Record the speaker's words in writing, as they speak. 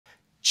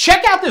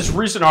Check out this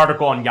recent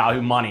article on Yahoo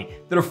Money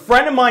that a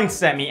friend of mine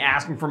sent me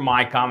asking for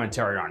my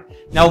commentary on.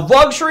 Now,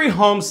 luxury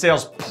home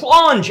sales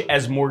plunge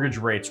as mortgage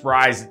rates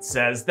rise. It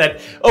says that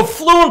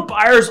affluent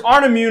buyers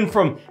aren't immune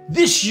from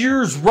this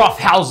year's rough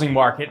housing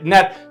market, and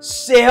that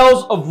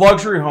sales of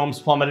luxury homes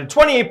plummeted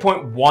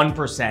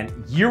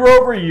 28.1% year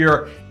over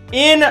year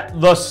in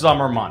the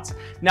summer months.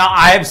 Now,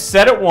 I have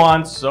said it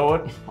once, so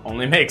it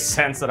only makes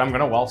sense that I'm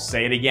gonna,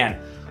 say it again.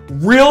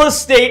 Real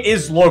estate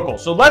is local.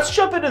 So let's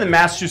jump into the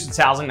Massachusetts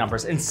housing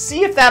numbers and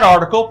see if that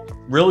article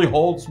really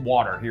holds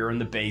water here in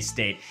the Bay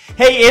State.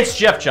 Hey, it's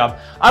Jeff Chubb.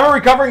 I'm a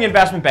recovering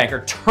investment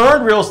banker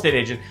turned real estate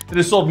agent that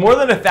has sold more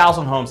than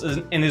 1,000 homes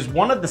and is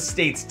one of the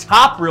state's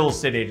top real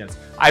estate agents.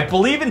 I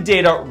believe in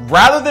data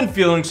rather than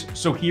feelings,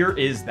 so here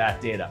is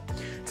that data.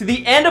 To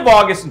the end of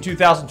August in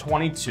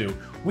 2022,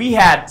 we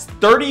had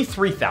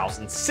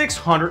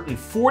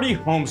 33,640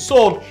 homes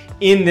sold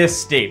in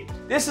this state.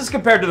 This is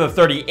compared to the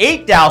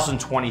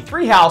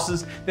 38,023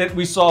 houses that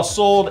we saw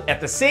sold at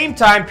the same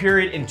time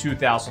period in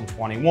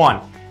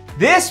 2021.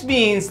 This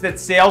means that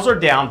sales are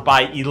down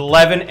by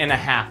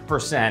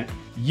 11.5%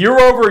 year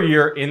over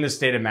year in the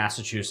state of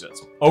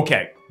Massachusetts.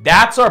 Okay,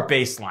 that's our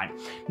baseline.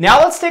 Now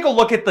let's take a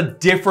look at the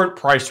different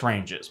price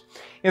ranges.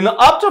 In the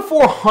up to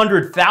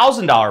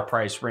 $400,000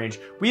 price range,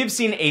 we have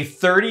seen a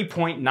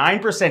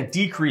 30.9%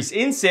 decrease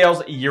in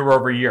sales year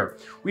over year.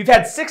 We've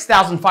had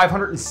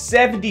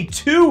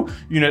 6,572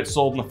 units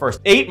sold in the first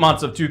 8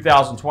 months of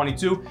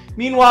 2022.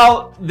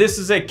 Meanwhile, this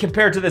is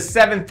compared to the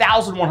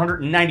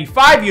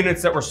 7,195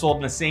 units that were sold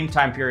in the same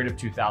time period of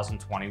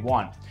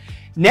 2021.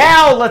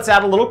 Now, let's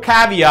add a little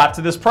caveat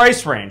to this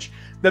price range.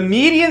 The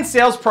median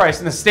sales price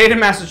in the state of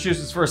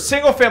Massachusetts for a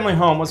single-family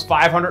home was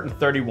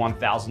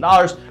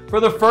 $531,000 for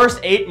the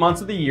first 8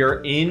 months of the year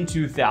in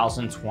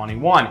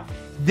 2021.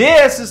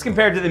 This is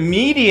compared to the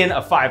median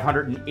of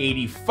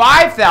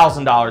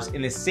 $585,000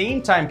 in the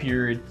same time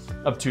period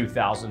of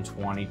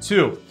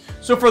 2022.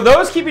 So for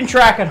those keeping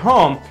track at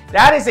home,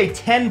 that is a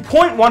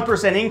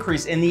 10.1%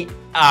 increase in the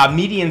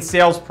median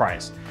sales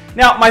price.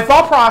 Now, my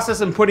thought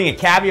process in putting a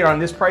caveat on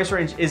this price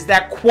range is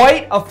that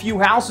quite a few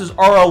houses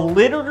are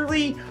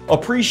literally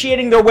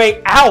appreciating their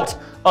way out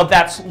of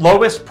that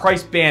lowest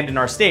price band in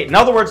our state. In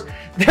other words,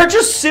 there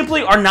just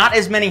simply are not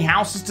as many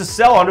houses to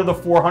sell under the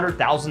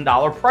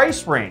 $400,000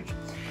 price range.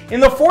 In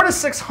the $400,000 to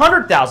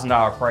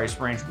 $600,000 price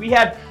range, we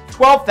had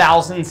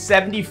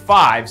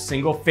 12,075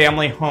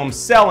 single-family homes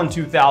sell in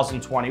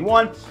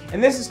 2021,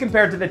 and this is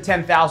compared to the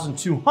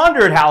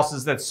 10,200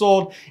 houses that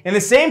sold in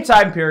the same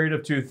time period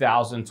of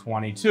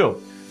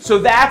 2022. So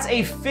that's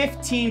a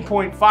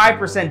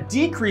 15.5%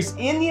 decrease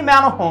in the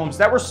amount of homes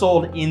that were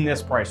sold in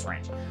this price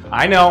range.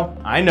 I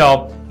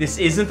know, this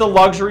isn't the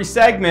luxury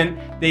segment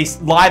they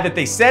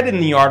said in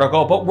the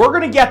article, but we're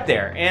gonna get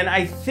there. And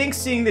I think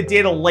seeing the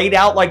data laid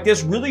out like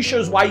this really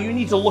shows why you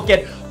need to look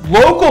at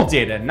local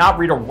data and not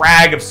read a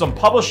rag of some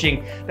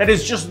publishing that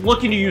is just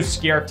looking to use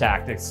scare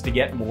tactics to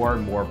get more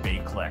and more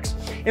bait clicks.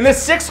 In the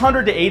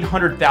 $600,000 to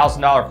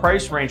 $800,000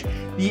 price range,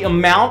 the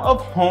amount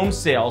of home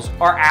sales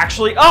are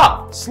actually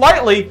up,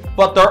 slightly,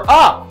 but they're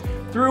up.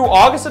 Through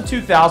August of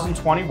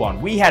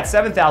 2021, we had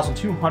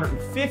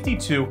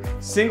 7,252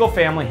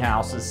 single-family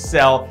houses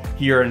sell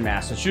here in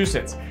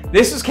Massachusetts.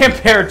 This is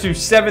compared to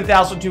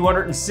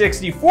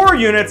 7,264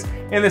 units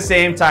in the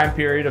same time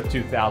period of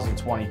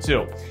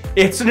 2022.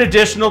 It's an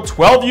additional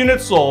 12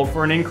 units sold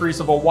for an increase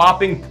of a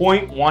whopping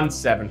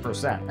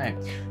 0.17%. Hey,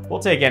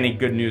 we'll take any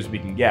good news we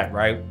can get,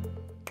 right?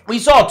 We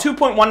saw a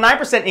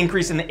 2.19%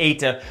 increase in the $800,000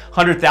 to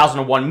 $100,000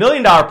 to $1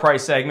 million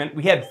price segment.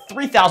 We had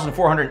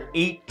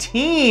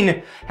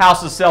 3,418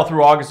 houses sell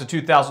through August of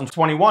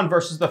 2021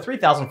 versus the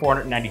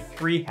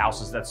 3,493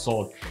 houses that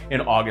sold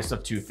in August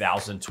of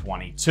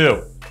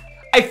 2022.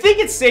 I think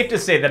it's safe to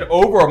say that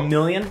over $1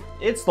 million,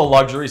 it's the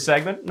luxury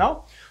segment,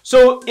 no?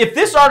 So if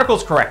this article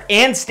is correct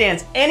and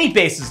stands any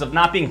basis of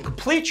not being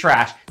complete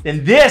trash,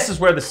 then this is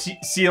where the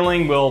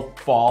ceiling will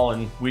fall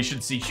and we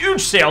should see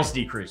huge sales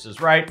decreases,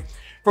 right?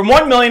 From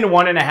 1 million to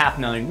 1.5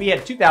 million, we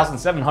had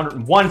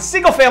 2,701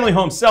 single-family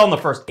homes sell in the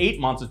first 8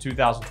 months of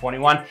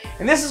 2021,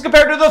 and this is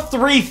compared to the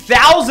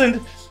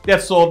 3,000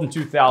 that sold in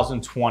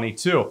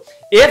 2022.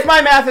 If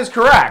my math is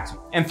correct,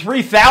 and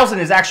 3,000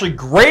 is actually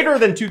greater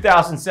than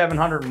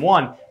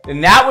 2,701,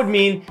 then that would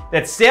mean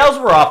that sales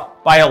were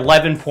up by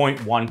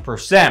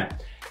 11.1%.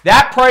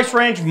 That price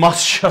range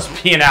must just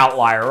be an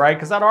outlier, right?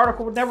 Because that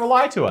article would never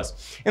lie to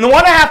us. In the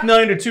 $1.5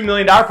 million to $2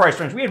 million price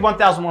range, we had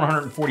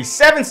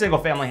 1,147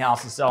 single-family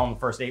houses sell in the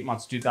first 8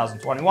 months of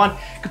 2021,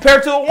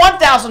 compared to the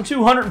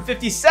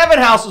 1,257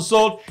 houses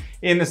sold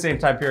in the same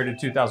time period of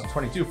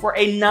 2022 for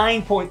a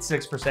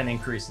 9.6%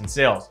 increase in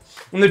sales.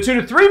 In the $2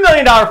 to $3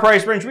 million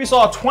price range, we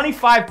saw a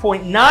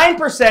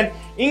 25.9%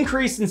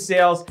 increase in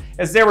sales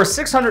as there were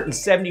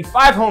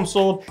 675 homes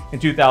sold in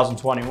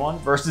 2021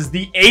 versus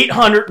the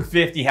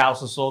 850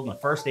 houses sold in the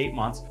first 8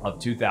 months of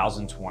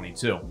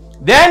 2022.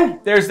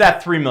 Then there's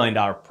that $3 million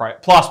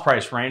plus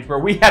price range where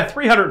we had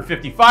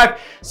 355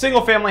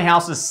 single-family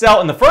houses sell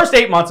in the first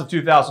 8 months of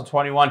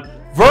 2021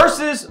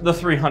 versus the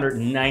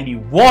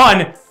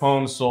 391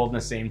 homes sold in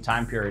the same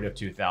time period of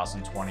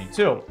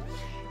 2022.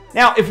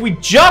 Now, if we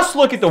just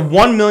look at the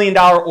 $1 million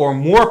or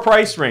more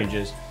price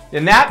ranges,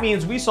 then that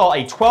means we saw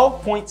a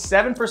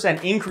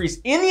 12.7% increase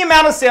in the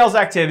amount of sales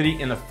activity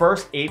in the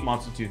first 8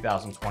 months of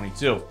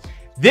 2022.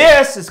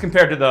 This is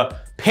compared to the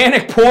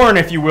panic porn,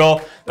 if you will,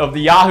 of the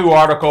Yahoo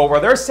article, where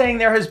they're saying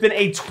there has been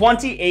a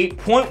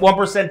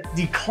 28.1%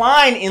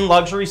 decline in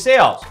luxury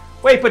sales.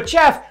 Wait, but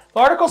Jeff, the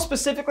article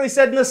specifically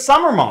said in the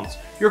summer months.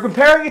 You're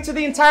comparing it to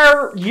the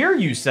entire year,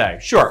 you say.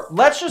 Sure,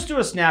 let's just do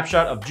a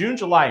snapshot of June,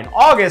 July, and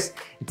August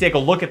and take a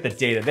look at the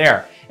data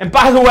there. And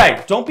by the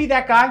way, don't be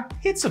that guy,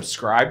 hit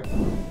subscribe.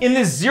 In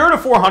the $0 to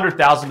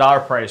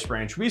 $400,000 price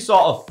range, we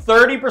saw a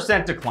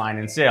 30% decline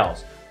in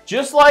sales.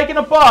 Just like in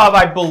above,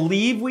 I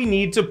believe we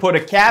need to put a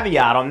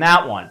caveat on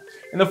that one.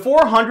 In the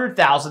 $400,000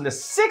 to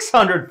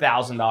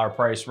 $600,000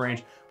 price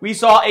range, we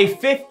saw a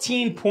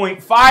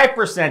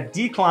 15.5%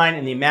 decline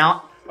in the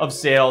amount of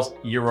sales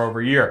year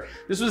over year.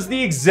 This was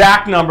the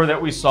exact number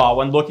that we saw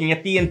when looking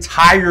at the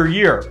entire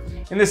year.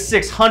 In the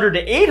 $600,000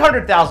 to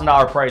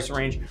 $800,000 price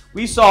range,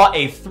 we saw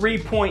a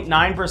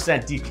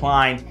 3.9%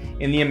 decline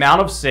in the amount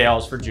of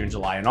sales for June,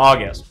 July, and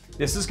August.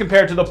 This is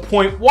compared to the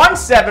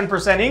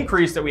 0.17%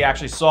 increase that we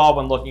actually saw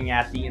when looking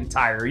at the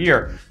entire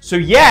year. So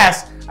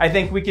yes, I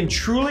think we can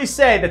truly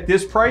say that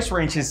this price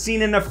range has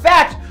seen an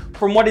effect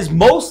from what is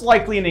most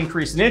likely an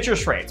increase in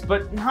interest rates,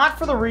 but not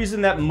for the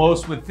reason that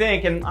most would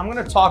think, and I'm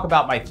going to talk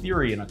about my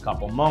theory in a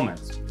couple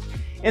moments.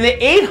 In the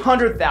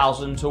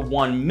 $800,000 to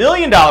 $1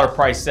 million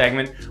price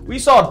segment, we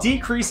saw a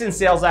decrease in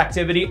sales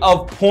activity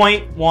of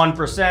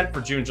 0.1% for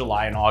June,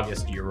 July, and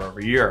August year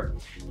over year.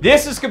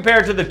 This is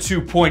compared to the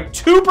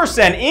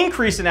 2.2%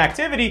 increase in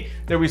activity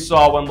that we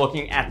saw when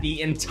looking at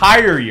the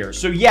entire year.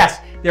 So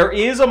yes, there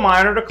is a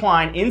minor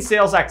decline in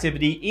sales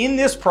activity in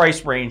this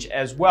price range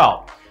as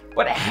well.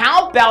 But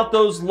how about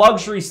those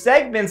luxury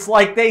segments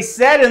like they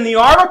said in the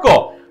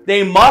article?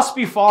 They must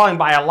be falling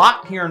by a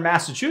lot here in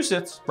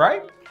Massachusetts,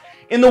 right?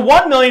 In the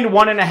 $1 million to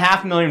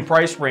 $1.5 million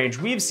price range,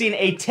 we've seen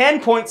a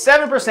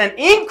 10.7%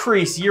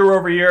 increase year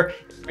over year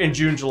in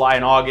June, July,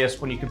 and August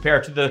when you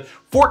compare to the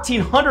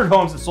 1,400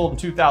 homes that sold in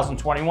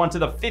 2021 to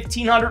the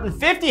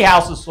 1,550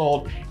 houses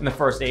sold in the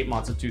first 8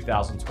 months of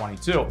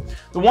 2022.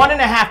 The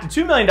 $1.5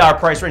 to $2 million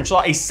price range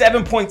saw a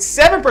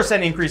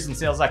 7.7% increase in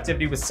sales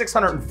activity with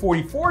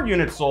 644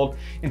 units sold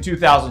in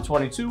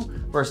 2022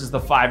 versus the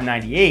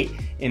 598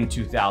 in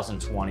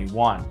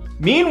 2021.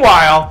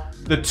 Meanwhile,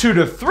 the $2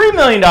 to $3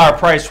 million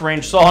price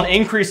range saw an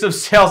increase of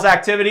sales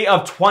activity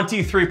of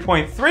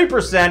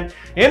 23.3%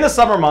 in the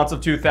summer months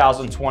of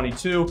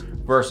 2022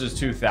 versus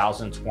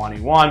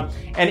 2021.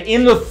 And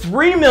in the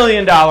 $3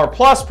 million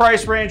plus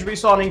price range, we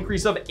saw an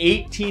increase of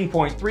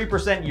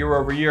 18.3% year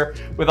over year,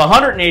 with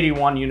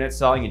 181 units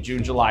selling in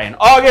June, July, and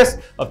August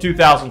of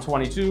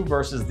 2022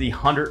 versus the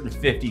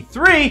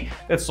 153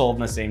 that sold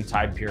in the same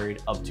time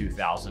period of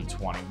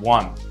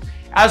 2021.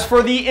 As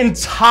for the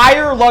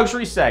entire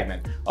luxury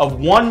segment of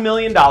 $1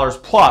 million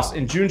plus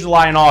in June,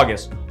 July, and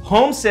August,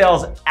 home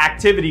sales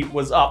activity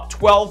was up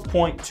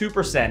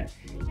 12.2%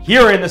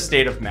 here in the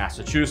state of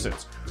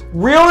Massachusetts.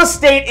 Real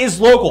estate is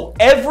local.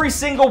 Every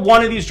single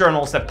one of these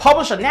journalists that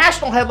publish a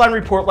national headline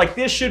report like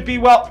this should be,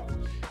 well,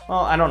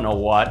 I don't know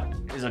what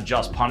is a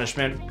just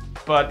punishment,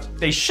 but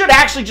they should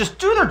actually just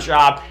do their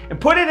job and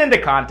put it into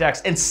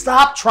context and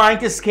stop trying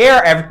to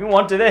scare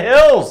everyone to the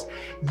hills.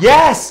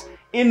 Yes,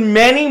 in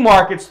many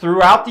markets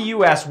throughout the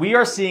US, we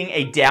are seeing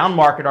a down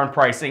market on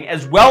pricing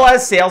as well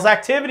as sales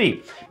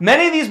activity.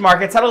 Many of these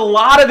markets had a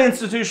lot of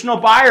institutional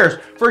buyers.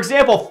 For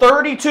example,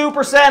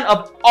 32%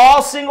 of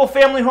all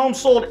single-family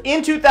homes sold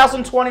in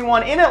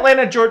 2021 in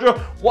Atlanta,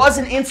 Georgia was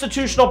an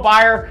institutional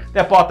buyer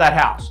that bought that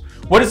house.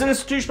 What is an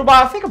institutional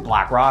buyer? Think of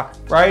BlackRock,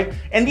 right?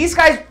 And these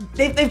guys,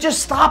 they've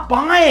just stopped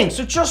buying.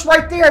 So just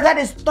right there, that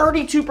is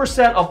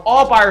 32% of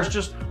all buyers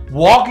just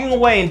walking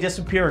away and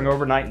disappearing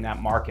overnight in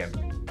that market.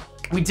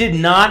 We did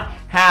not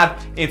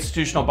have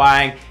institutional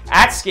buying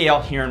at scale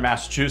here in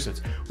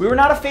Massachusetts. We were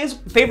not a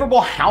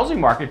favorable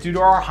housing market due to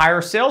our higher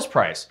sales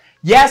price.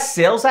 Yes,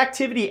 sales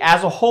activity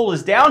as a whole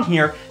is down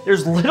here.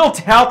 There's little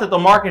doubt that the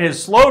market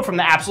has slowed from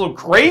the absolute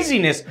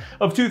craziness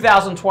of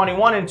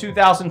 2021 and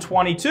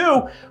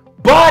 2022,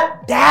 but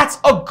that's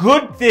a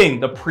good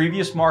thing. The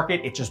previous market,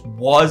 it just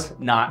was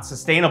not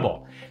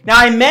sustainable. Now,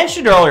 I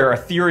mentioned earlier a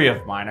theory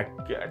of mine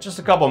just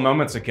a couple of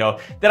moments ago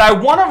that I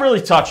want to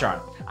really touch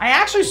on. I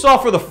actually saw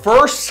for the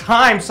first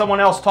time someone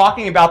else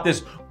talking about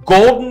this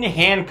golden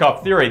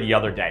handcuff theory the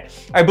other day.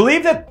 I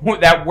believe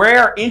that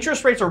where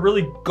interest rates are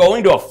really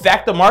going to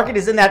affect the market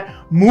is in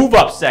that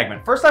move-up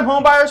segment. First-time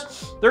home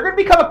buyers, they're going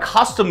to become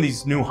accustomed to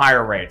these new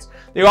higher rates.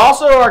 They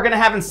also are going to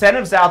have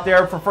incentives out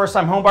there for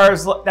first-time home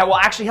buyers that will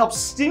actually help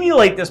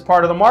stimulate this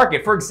part of the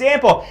market. For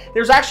example,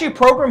 there's actually a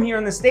program here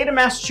in the state of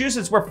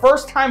Massachusetts where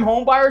first-time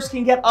home buyers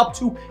can get up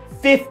to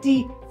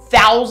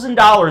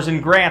 $50,000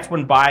 in grants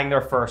when buying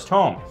their first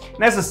home.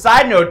 And as a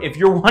side note, if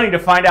you're wanting to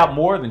find out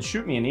more, then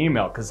shoot me an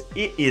email because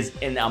it is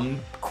an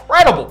incredible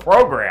incredible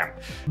program.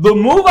 The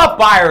move-up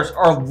buyers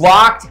are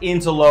locked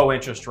into low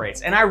interest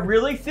rates, and I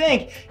really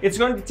think it's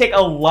going to take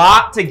a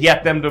lot to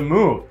get them to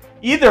move.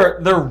 Either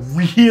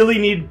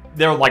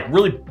they're like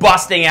really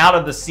busting out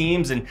of the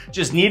seams and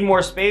just need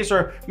more space,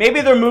 or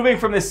maybe they're moving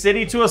from the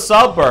city to a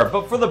suburb.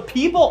 But for the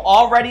people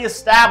already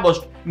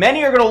established,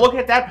 many are going to look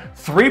at that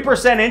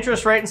 3%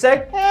 interest rate and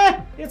say,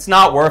 it's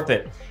not worth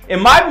it. In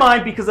my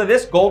mind, because of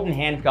this golden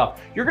handcuff,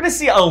 you're going to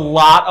see a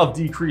lot of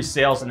decreased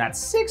sales in that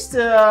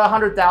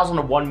 $600,000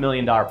 to $1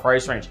 million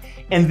price range.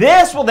 And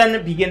this will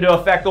then begin to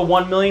affect the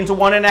 $1 million to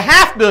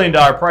 $1.5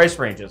 million price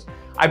ranges.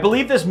 I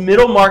believe this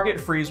middle market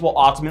freeze will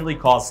ultimately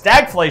cause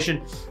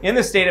stagflation in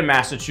the state of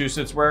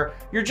Massachusetts, where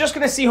you're just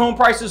going to see home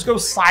prices go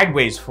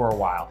sideways for a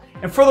while.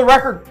 And for the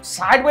record,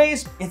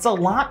 sideways, it's a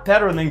lot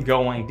better than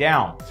going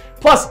down.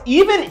 Plus,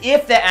 even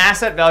if the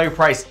asset value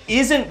price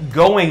isn't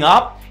going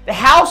up, the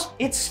house,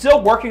 it's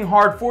still working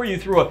hard for you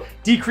through a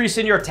decrease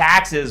in your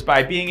taxes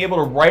by being able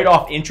to write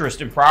off interest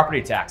and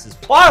property taxes.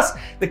 Plus,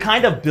 the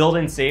kind of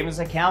built-in savings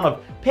account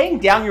of paying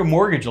down your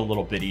mortgage a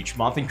little bit each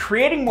month and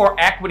creating more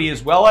equity,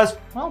 as well as,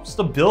 well,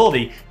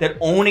 stability that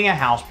owning a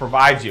house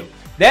provides you.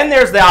 Then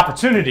there's the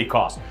opportunity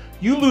cost.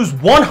 You lose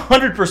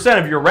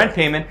 100% of your rent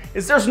payment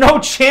as there's no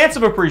chance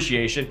of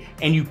appreciation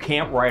and you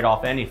can't write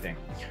off anything.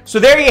 So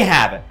there you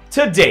have it.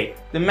 To date,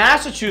 the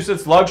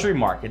Massachusetts luxury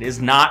market is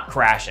not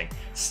crashing.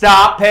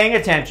 Stop paying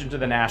attention to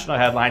the national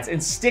headlines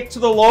and stick to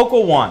the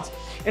local ones.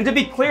 And to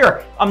be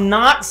clear, I'm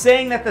not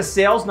saying that the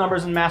sales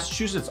numbers in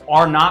Massachusetts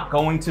are not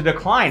going to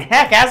decline.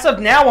 Heck, as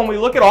of now, when we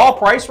look at all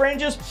price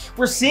ranges,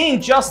 we're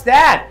seeing just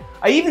that.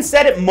 I even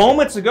said it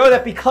moments ago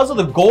that because of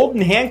the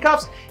golden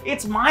handcuffs,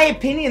 it's my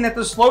opinion that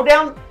the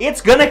slowdown,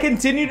 it's going to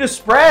continue to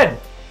spread.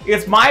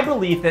 It's my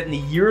belief that in the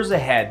years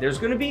ahead, there's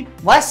going to be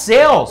less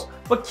sales.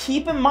 But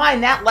keep in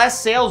mind that less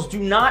sales do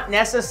not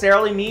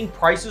necessarily mean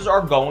prices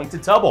are going to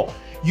double.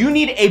 You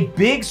need a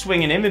big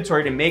swing in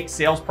inventory to make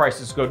sales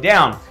prices go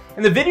down.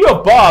 And the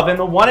video above and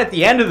the one at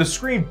the end of the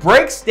screen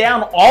breaks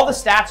down all the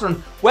stats on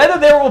whether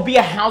there will be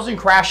a housing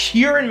crash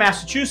here in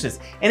Massachusetts.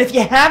 And if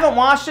you haven't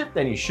watched it,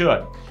 then you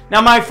should. Now,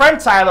 my friend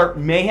Tyler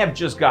may have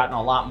just gotten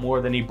a lot more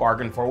than he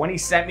bargained for when he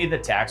sent me the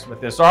text with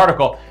this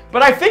article,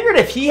 but I figured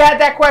if he had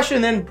that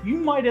question, then you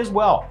might as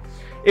well.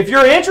 If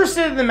you're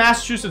interested in the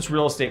Massachusetts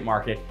real estate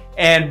market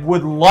and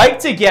would like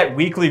to get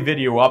weekly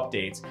video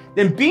updates,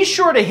 then be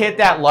sure to hit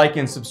that like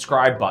and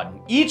subscribe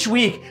button. Each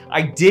week,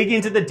 I dig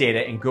into the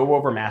data and go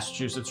over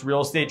Massachusetts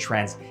real estate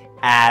trends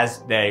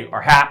as they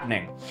are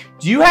happening.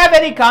 Do you have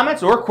any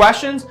comments or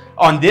questions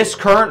on this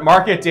current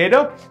market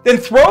data? Then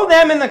throw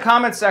them in the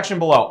comments section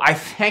below. I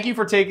thank you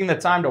for taking the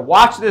time to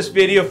watch this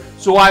video,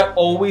 so I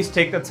always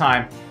take the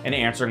time in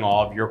answering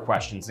all of your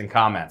questions and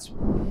comments.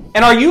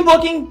 And are you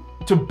looking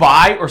to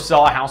buy or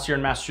sell a house here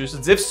in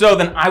Massachusetts? If so,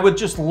 then I would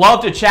just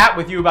love to chat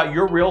with you about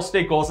your real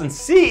estate goals and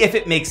see if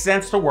it makes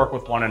sense to work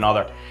with one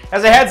another.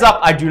 As a heads up,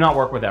 I do not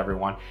work with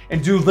everyone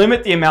and do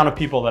limit the amount of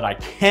people that I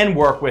can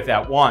work with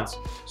at once.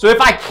 So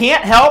if I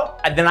can't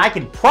help, then I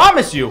can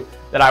promise you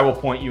that I will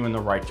point you in the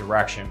right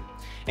direction.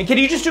 And can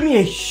you just do me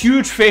a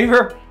huge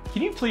favor?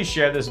 Can you please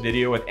share this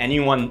video with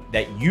anyone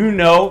that you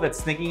know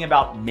that's thinking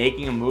about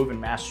making a move in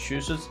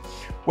Massachusetts?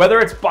 Whether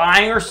it's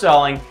buying or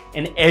selling,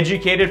 an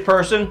educated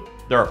person,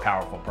 they're a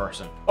powerful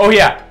person. Oh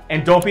yeah,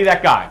 and don't be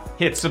that guy.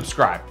 Hit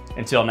subscribe.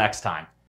 Until next time.